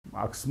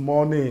Max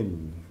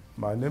morning.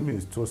 My name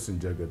is Tosin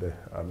Jegede.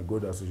 I'm a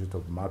Gold Associate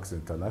of Max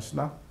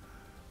International.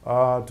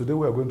 Today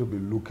we are going to be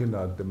looking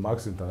at the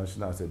Max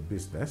International as a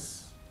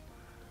business.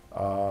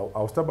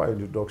 I'll start by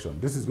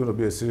introduction. This is going to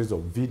be a series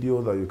of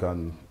videos that you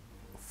can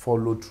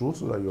follow through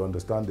so that you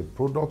understand the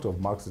product of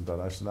Max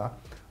International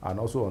and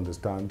also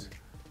understand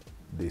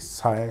the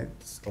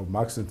science of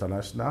Max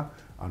International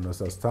and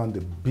understand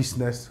the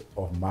business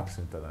of Max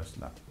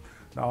International.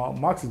 Now,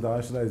 Max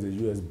International is a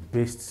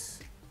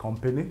US-based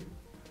company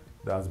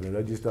that has been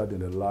registered in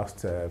the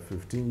last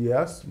 15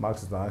 years.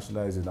 Max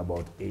International is in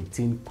about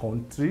 18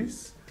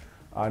 countries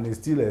and is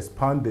still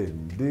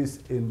expanding. This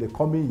in the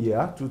coming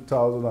year,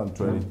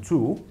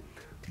 2022,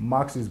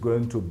 Max is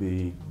going to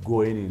be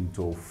going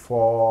into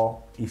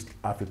 4 East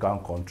African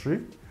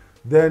countries,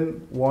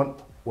 then 1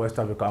 West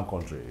African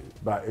country.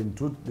 But in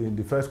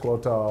the first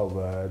quarter of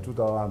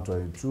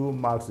 2022,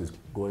 Max is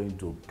going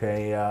to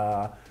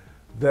Kenya,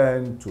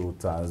 then to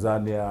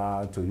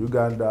Tanzania, to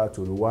Uganda,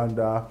 to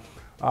Rwanda.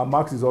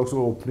 Max is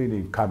also opening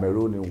in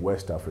Cameroon in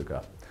West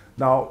Africa.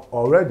 Now,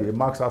 already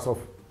Max has of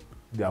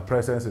their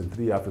presence in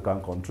 3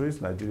 African countries,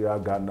 Nigeria,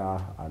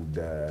 Ghana,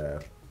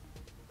 and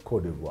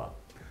Cote d'Ivoire.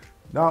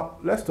 Now,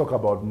 let's talk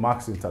about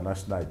Max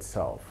International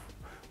itself.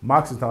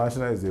 Max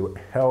International is a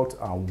health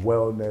and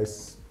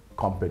wellness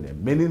company,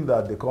 meaning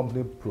that the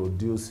company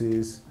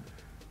produces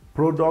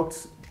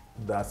products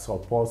that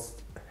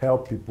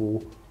help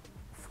people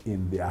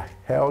in their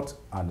health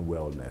and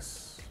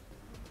wellness.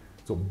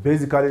 So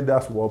basically,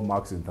 that's what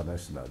Max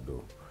International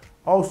do.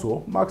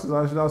 Also, Max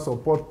International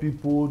support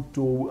people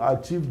to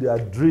achieve their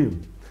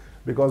dream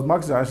because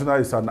Max International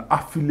is an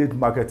affiliate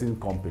marketing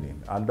company.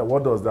 And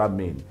what does that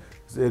mean?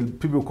 So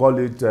people call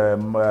it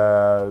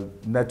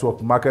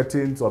network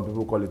marketing, some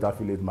people call it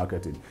affiliate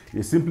marketing.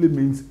 It simply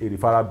means a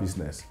referral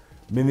business,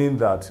 meaning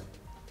that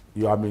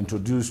you are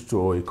introduced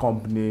to a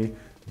company,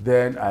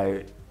 then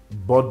I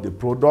bought the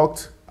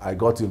product, I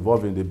got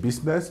involved in the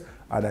business,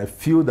 and I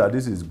feel that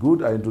this is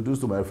good. I introduce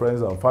to my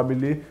friends and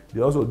family. They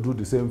also do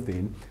the same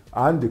thing,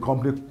 and the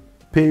company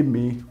pay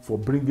me for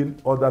bringing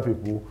other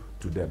people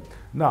to them.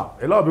 Now,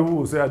 a lot of people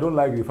will say, I don't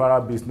like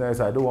referral business,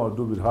 I don't want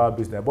to do referral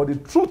business, but the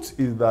truth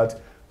is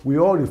that we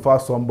all refer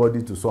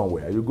somebody to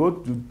somewhere.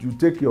 You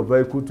take your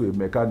vehicle to a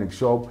mechanic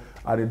shop,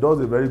 and it does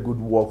a very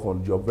good work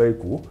on your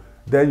vehicle.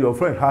 Then your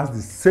friend has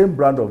the same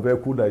brand of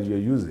vehicle that you're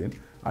using,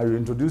 and you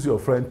introduce your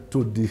friend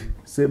to the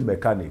same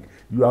mechanic.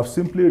 You have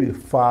simply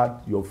referred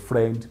your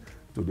friend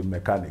to the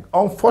mechanic.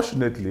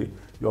 Unfortunately,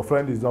 your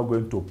friend is not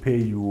going to pay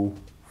you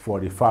for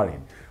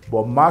referring.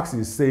 But Max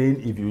is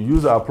saying if you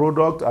use our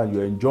product and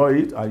you enjoy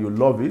it and you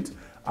love it,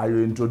 and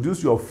you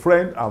introduce your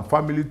friend and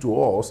family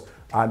to us,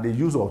 and the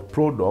use of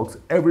products,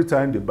 every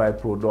time they buy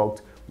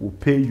product, we'll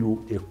pay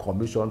you a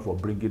commission for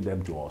bringing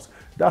them to us.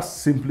 That's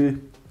simply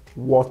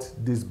what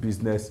this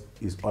business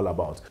is all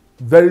about.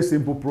 Very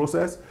simple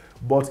process,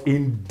 but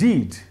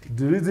indeed,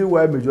 the reason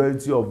why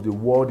majority of the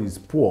world is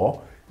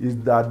poor is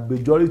that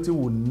majority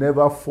will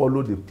never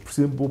follow the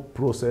simple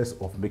process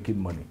of making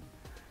money.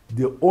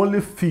 The only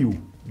few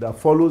that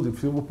follows the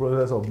simple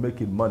process of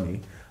making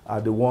money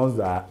are the ones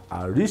that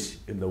are rich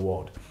in the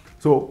world.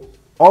 So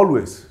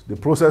always, the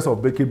process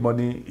of making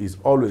money is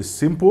always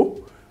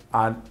simple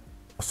and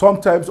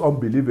sometimes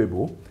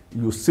unbelievable.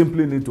 You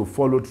simply need to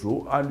follow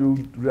through and you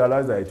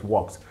realize that it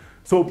works.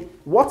 So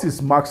what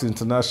is Max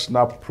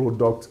International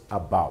product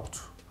about?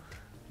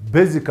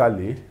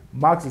 Basically,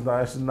 Max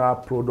International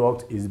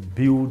product is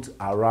built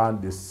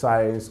around the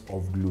science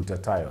of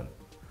glutathione.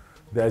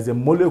 There's a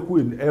molecule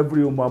in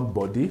every human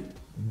body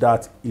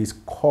that is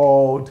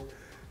called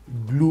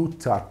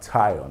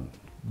glutathione.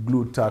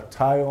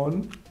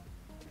 Glutathione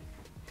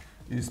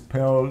is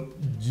spelled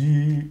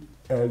Glutathione.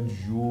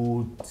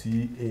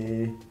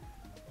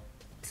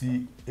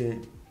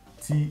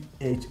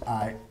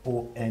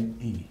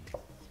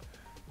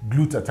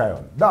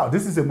 Glutathione. Now,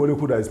 this is a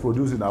molecule that is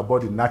produced in our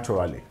body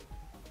naturally.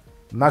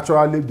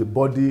 Naturally,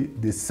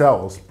 the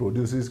cells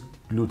produces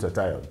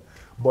glutathione.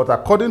 But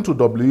according to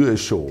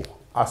WHO,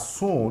 as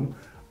soon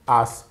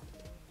as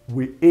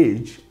we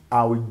age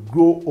and we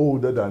grow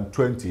older than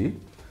 20,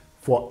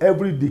 for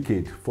every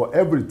decade, for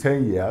every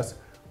 10 years,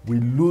 we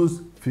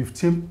lose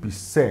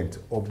 15%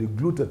 of the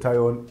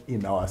glutathione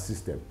in our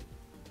system.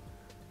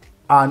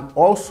 And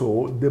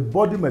also, the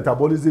body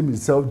metabolism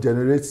itself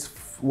generates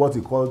what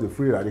we call the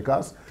free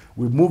radicals.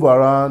 We move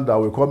around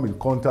and we come in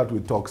contact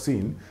with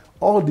toxin.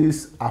 All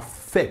this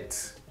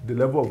affects the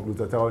level of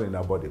glutathione in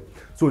our body.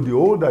 So the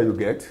older you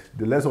get,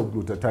 the less of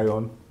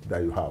glutathione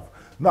that you have.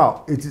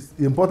 Now, it is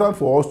important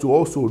for us to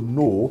also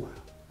know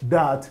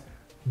that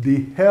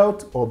the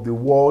health of the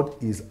world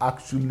is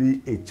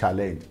actually a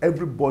challenge.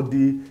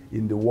 Everybody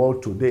in the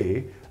world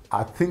today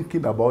are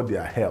thinking about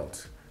their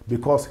health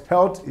because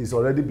health is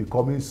already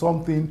becoming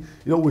something,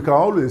 we can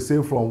always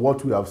say from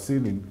what we have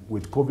seen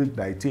with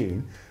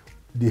COVID-19,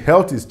 the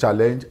health is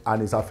challenged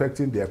and is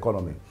affecting the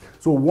economy.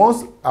 So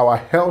once our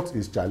health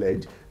is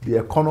challenged, the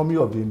economy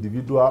of the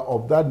individual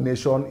of that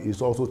nation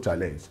is also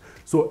challenged.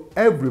 So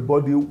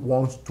everybody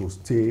wants to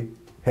stay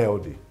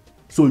healthy.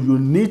 So you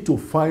need to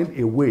find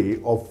a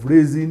way of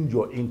raising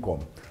your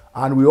income.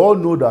 And we all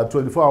know that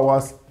 24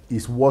 hours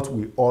is what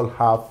we all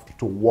have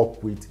to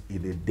work with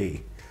in a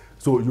day.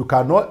 So you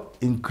cannot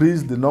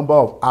increase the number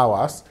of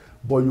hours,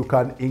 but you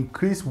can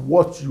increase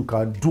what you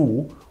can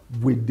do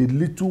with the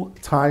little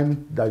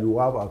time that you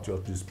have at your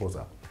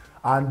disposal.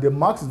 And the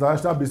Max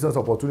International Business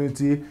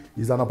Opportunity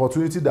is an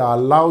opportunity that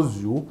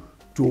allows you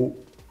to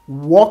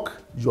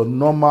work your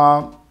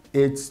normal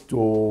 8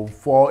 to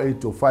 4,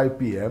 8 to 5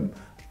 p.m.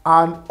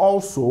 and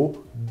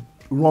also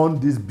run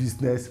this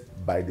business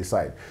by the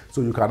side.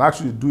 So you can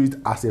actually do it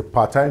as a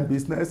part-time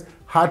business,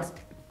 add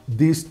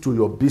this to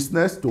your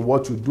business, to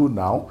what you do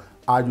now,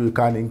 and you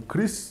can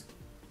increase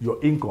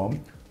your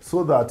income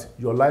so that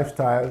your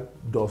lifestyle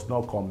does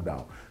not come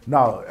down.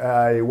 Now,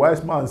 a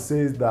wise man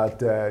says that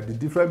the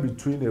difference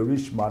between a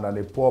rich man and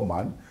a poor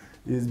man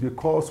is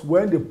because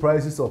when the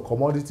prices of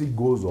commodity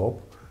goes up,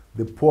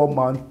 the poor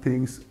man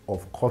thinks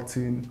of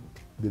cutting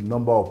the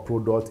number of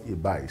products he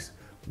buys,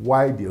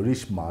 while the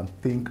rich man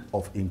thinks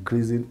of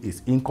increasing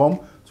his income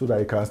so that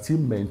he can still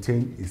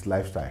maintain his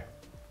lifestyle.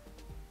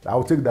 I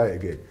will take that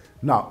again.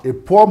 Now, a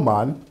poor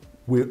man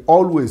will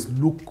always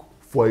look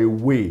for a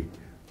way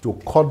to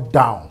cut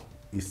down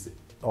his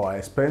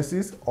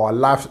expenses or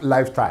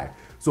lifestyle.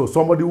 So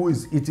somebody who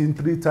is eating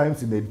 3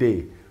 times in a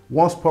day,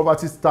 once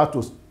poverty starts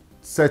to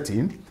set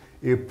in,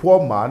 a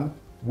poor man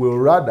will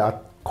rather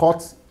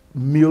cut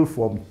meal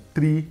from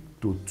 3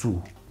 to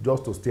 2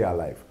 just to stay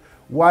alive.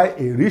 While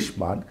a rich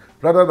man,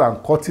 rather than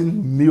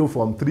cutting meal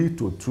from 3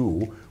 to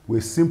 2,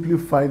 will simply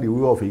find a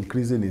way of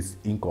increasing his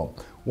income.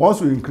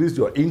 Once you increase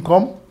your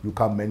income, you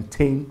can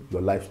maintain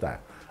your lifestyle.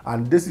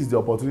 And this is the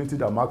opportunity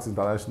that Max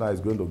International is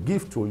going to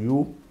give to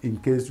you in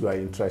case you are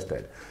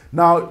interested.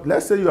 Now,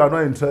 let's say you are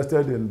not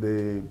interested in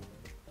the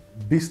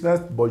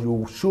business, but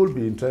you should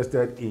be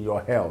interested in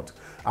your health.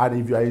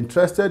 And if you are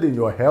interested in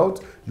your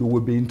health, you will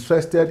be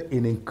interested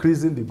in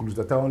increasing the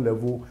glutathione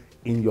level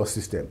in your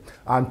system.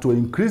 And to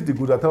increase the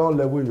glutathione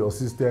level in your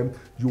system,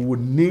 you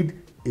would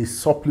need a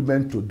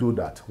supplement to do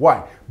that.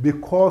 Why?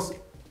 Because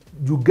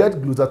you get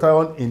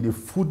glutathione in the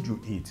food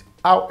you eat.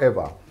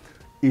 However,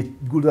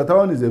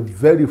 glutathione is a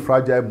very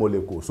fragile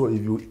molecule. So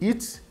if you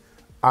eat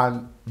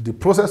and the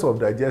process of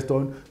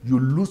digestion, you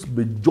lose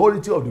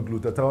majority of the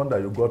glutathione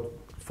that you got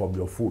from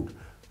your food.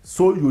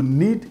 So you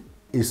need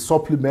a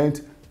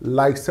supplement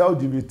like Cell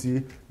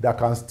GVT that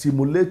can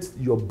stimulate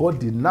your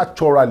body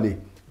naturally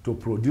to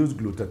produce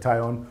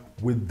glutathione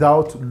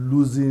without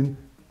losing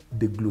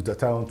the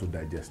glutathione to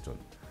digestion.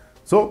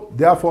 So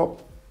therefore,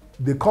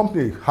 the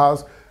company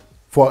has,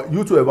 for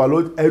you to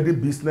evaluate every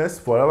business,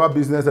 for whatever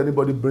business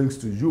anybody brings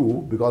to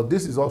you, because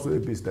this is also a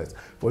business,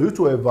 for you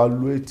to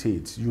evaluate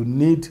it, you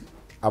need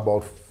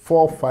about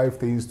 4 or 5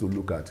 things to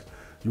look at.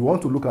 You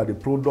want to look at the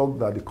product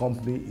that the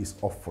company is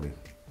offering.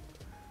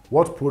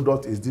 What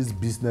product is this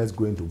business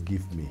going to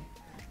give me?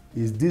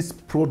 Is this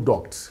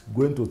product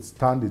going to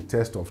stand the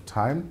test of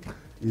time?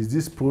 Is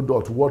this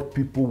product what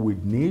people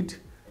would need?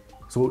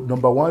 So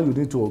number 1, you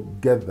need to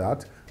get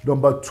that.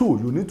 Number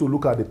 2, you need to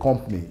look at the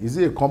company. Is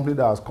it a company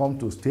that has come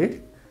to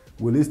stay?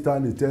 Will it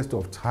stand the test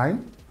of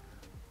time?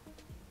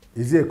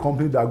 Is it a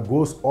company that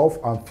goes off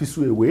and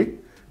fizzles away?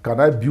 Can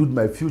I build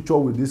my future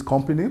with this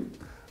company?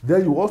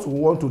 Then you also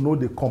want to know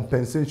the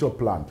compensation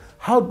plan.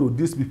 How do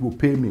these people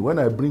pay me when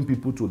I bring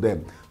people to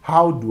them?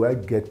 How do I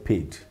get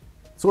paid?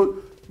 So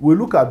we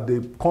look at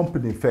the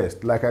company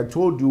first. Like I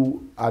told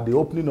you at the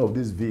opening of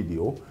this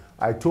video,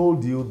 I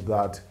told you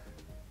that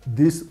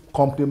this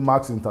company,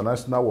 Max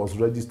International, was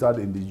registered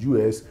in the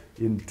US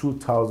in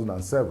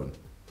 2007.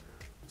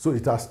 So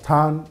it has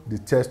stand the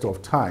test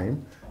of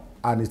time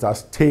and it has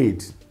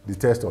stayed the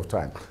test of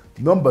time.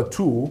 Number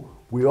 2,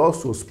 we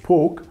also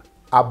spoke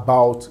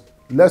about,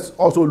 let's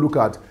also look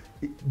at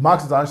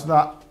Max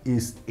International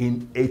is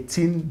in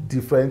 18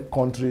 different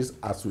countries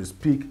as we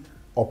speak,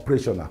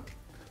 operational.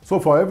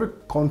 So for every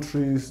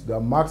country that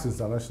Max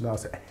International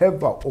has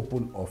ever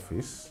opened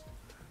office,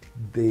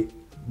 the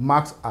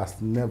Max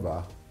has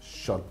never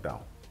shut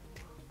down.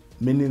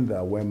 Meaning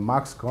that when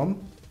Max comes,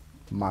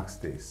 Max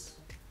stays.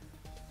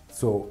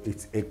 So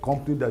it's a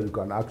company that you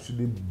can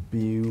actually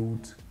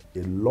build a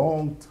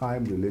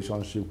long-time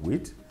relationship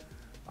with,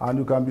 and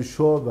you can be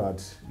sure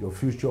that your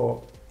future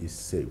is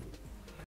safe.